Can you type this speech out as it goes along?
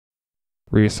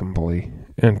Reassembly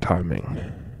and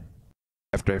Timing.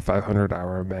 After a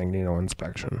 500-hour Magneto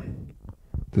inspection.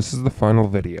 This is the final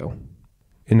video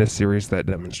in a series that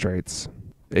demonstrates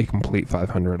a complete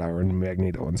 500-hour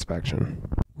Magneto inspection.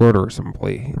 Rotor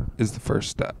assembly is the first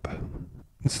step.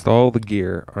 Install the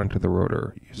gear onto the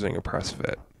rotor using a press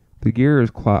fit. The gear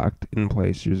is clocked in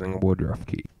place using a woodruff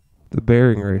key. The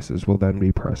bearing races will then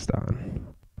be pressed on,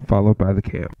 followed by the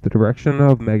cam. The direction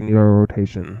of Magneto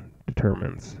rotation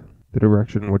determines the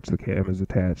direction in which the cam is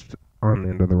attached on the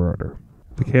end of the rotor.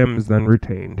 The cam is then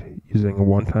retained using a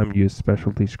one-time use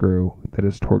specialty screw that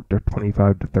is torqued to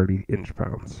 25 to 30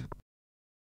 inch-pounds.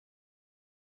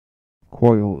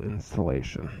 Coil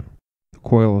installation. The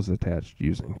coil is attached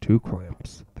using two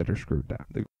clamps that are screwed down.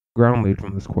 The ground lead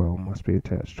from this coil must be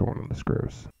attached to one of the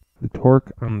screws. The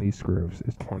torque on these screws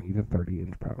is 20 to 30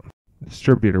 inch-pounds.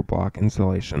 Distributor block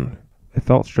installation. A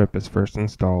felt strip is first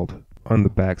installed on the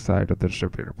back side of the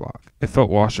distributor block. A felt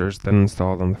washer is then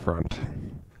installed on the front.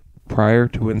 Prior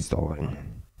to installing,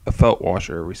 a felt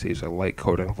washer receives a light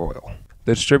coating of oil.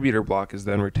 The distributor block is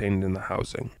then retained in the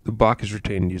housing. The block is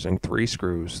retained using three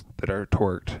screws that are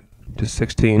torqued to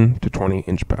 16 to 20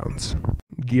 inch-pounds.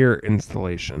 Gear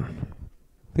installation.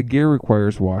 The gear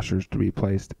requires washers to be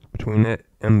placed between it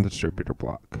and the distributor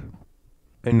block.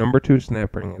 A number 2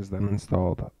 snap ring is then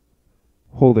installed,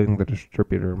 holding the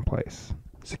distributor in place.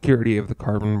 Security of the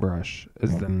carbon brush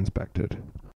is then inspected.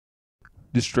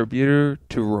 Distributor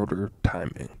to rotor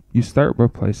timing. You start by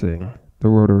placing the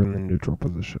rotor in the neutral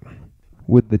position,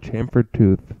 with the chamfered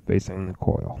tooth facing the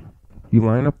coil. You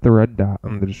line up the red dot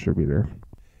on the distributor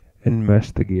and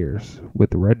mesh the gears with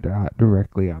the red dot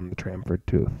directly on the chamfered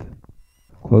tooth,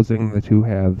 closing the two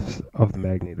halves of the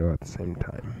magneto at the same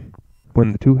time.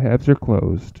 When the two halves are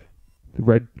closed, the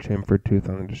red chamfered tooth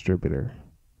on the distributor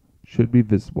should be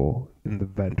visible in the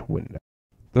vent window.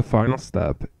 The final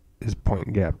step is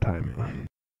point gap timing.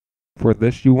 For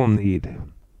this you will need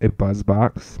a buzz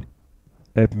box,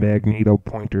 a magneto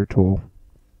pointer tool,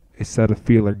 a set of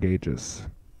feeler gauges.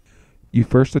 You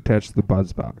first attach the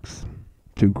buzz box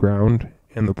to ground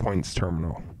and the points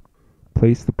terminal.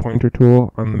 Place the pointer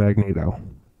tool on the magneto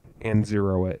and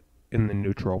zero it in the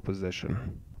neutral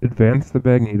position. Advance the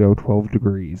magneto 12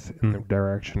 degrees in the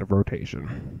direction of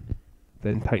rotation.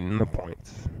 Then tighten the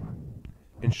points.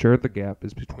 Ensure the gap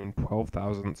is between 12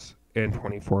 thousandths and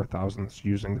 24 thousandths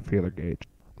using the feeler gauge,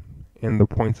 and the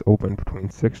points open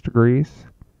between 6 degrees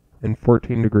and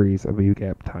 14 degrees of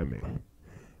U-gap timing.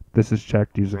 This is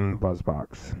checked using the buzz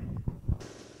box.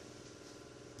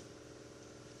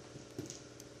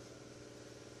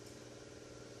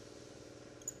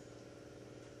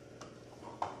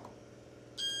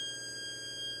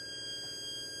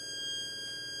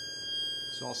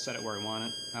 So I'll set it where I want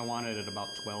it. I want it at about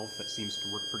 12. That seems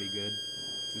to work pretty good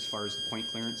as far as the point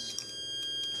clearance.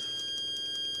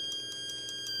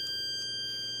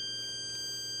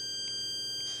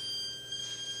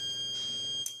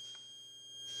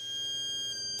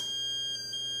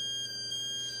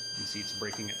 You can see it's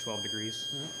breaking at 12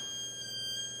 degrees.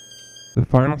 The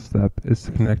final step is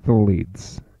to connect the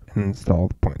leads and install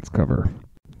the points cover.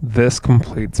 This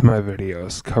completes my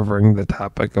videos covering the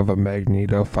topic of a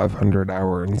Magneto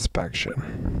 500-hour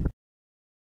inspection.